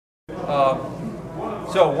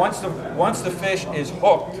So once the fish is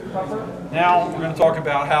hooked, now we're going to talk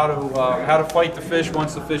about how to fight the fish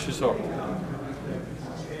once the fish is hooked.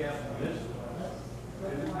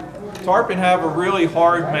 Tarpon have a really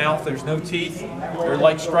hard mouth. There's no teeth. They're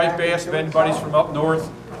like striped bass. If anybody's from up north,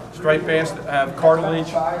 striped bass have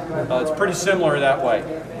cartilage. It's pretty similar that way.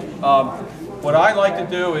 What I like to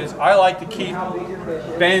do is I like to keep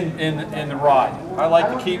bend in the rod. I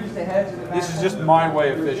like to keep, this is just my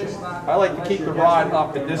way of fishing. I like to keep the rod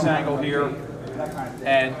up at this angle here,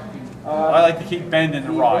 and I like to keep bend in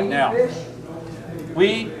the rod. Now,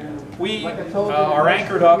 we are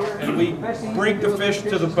anchored up and we bring the fish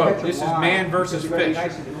to the boat. This is man versus fish.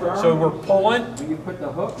 So we're pulling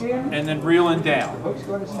and then reeling down.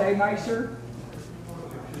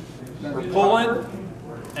 We're pulling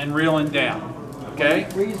and reeling down. Okay?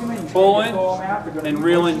 Pulling and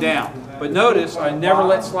reeling down. But notice, I never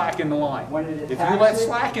let slack in the line. If you let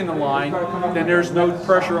slack in the line, then there's no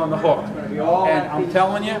pressure on the hook. And I'm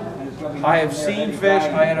telling you, I have seen fish.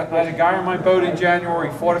 I had a guy on my boat in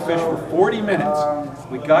January, fought a fish for 40 minutes.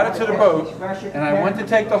 We got it to the boat, and I went to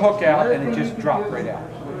take the hook out, and it just dropped right out.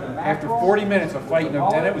 After 40 minutes of fighting him,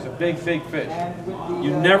 and it was a big fish.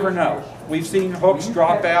 You never know. We've seen hooks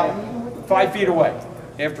drop out 5 feet away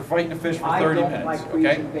after fighting a fish for 30 minutes,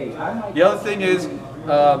 okay? The other thing is,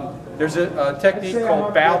 there's a technique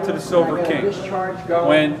called bow to the silver king.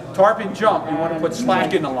 When tarpon jump, you want to put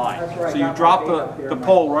slack in the line. So you drop the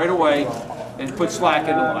pole right away and put slack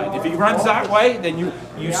in the line. If he runs that way, then you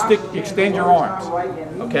extend your arms,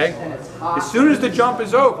 okay? As soon as the jump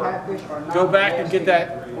is over, go back and get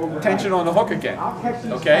that tension on the hook again,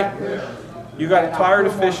 okay? You got to tire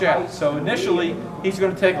the fish out. So initially, he's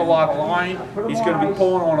going to take a lot of line. He's going to be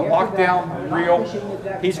pulling on a lockdown reel.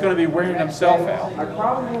 He's going to be wearing himself out.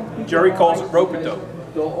 Jerry calls it rope-a-dope.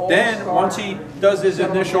 Then, once he does his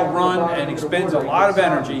initial run and expends a lot of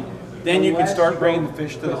energy, then you can start bringing the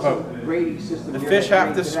fish to the boat. The fish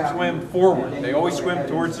have to swim forward. They always swim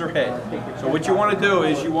towards their head. So what you want to do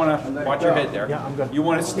is you want to, watch your head there, you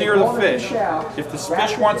want to steer the fish. If the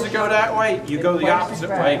fish wants to go that way, you go the opposite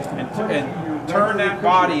way and turn that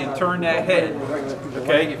body and turn that head.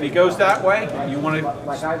 Okay, if he goes that way, you want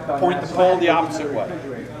to point the pole the opposite way.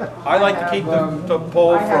 I like to keep the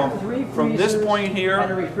pole from this point here.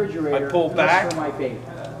 I pull back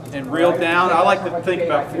and reel down. I like to think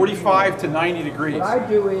about 45 to 90 degrees.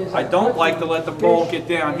 I don't like to let the pole get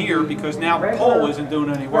down here because now the pole isn't doing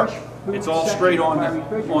any work. It's all straight on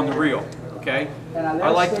the reel. Okay? I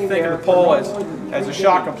like to think of the pole as a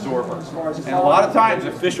shock absorber. And a lot of times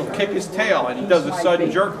the fish will kick his tail and he does a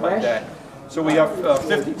sudden jerk like that. So we have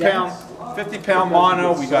 50-pound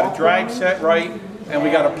mono, we got a drag set right, and we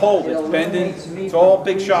got a pole that's bending. It's all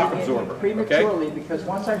big shock absorber. Okay?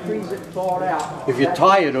 If you're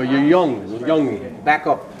tired or you're young, back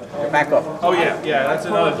up. Oh yeah, that's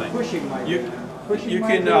another thing. You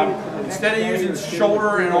can, instead of using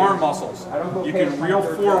shoulder and arm muscles, you can reel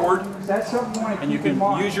forward and you can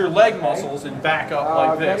use your leg muscles and back up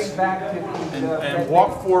like this and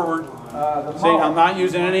walk forward. See, I'm not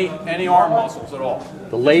using any arm muscles at all.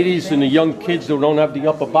 The ladies and the young kids who don't have the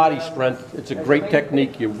upper body strength, it's a great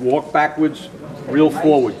technique. You walk backwards, reel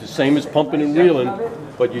forward, the same as pumping and reeling,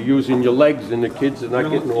 but you're using your legs and the kids are not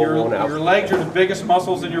getting all worn out. Your legs are the biggest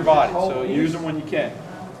muscles in your body, so use them when you can.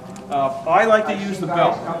 I like to use the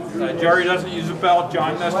belt. Jerry doesn't use a belt.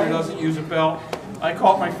 John Nestor doesn't use a belt. I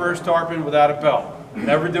caught my first tarpon without a belt.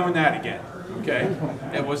 Never doing that again. Okay?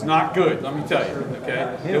 It was not good, let me tell you.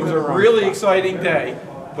 Okay? It was a really exciting day,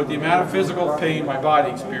 but the amount of physical pain my body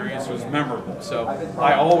experienced was memorable. So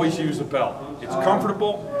I always use a belt. It's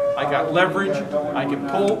comfortable. I got leverage. I can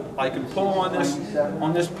pull on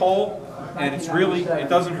this pole, and it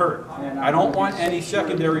doesn't hurt. I don't want any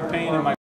secondary pain in my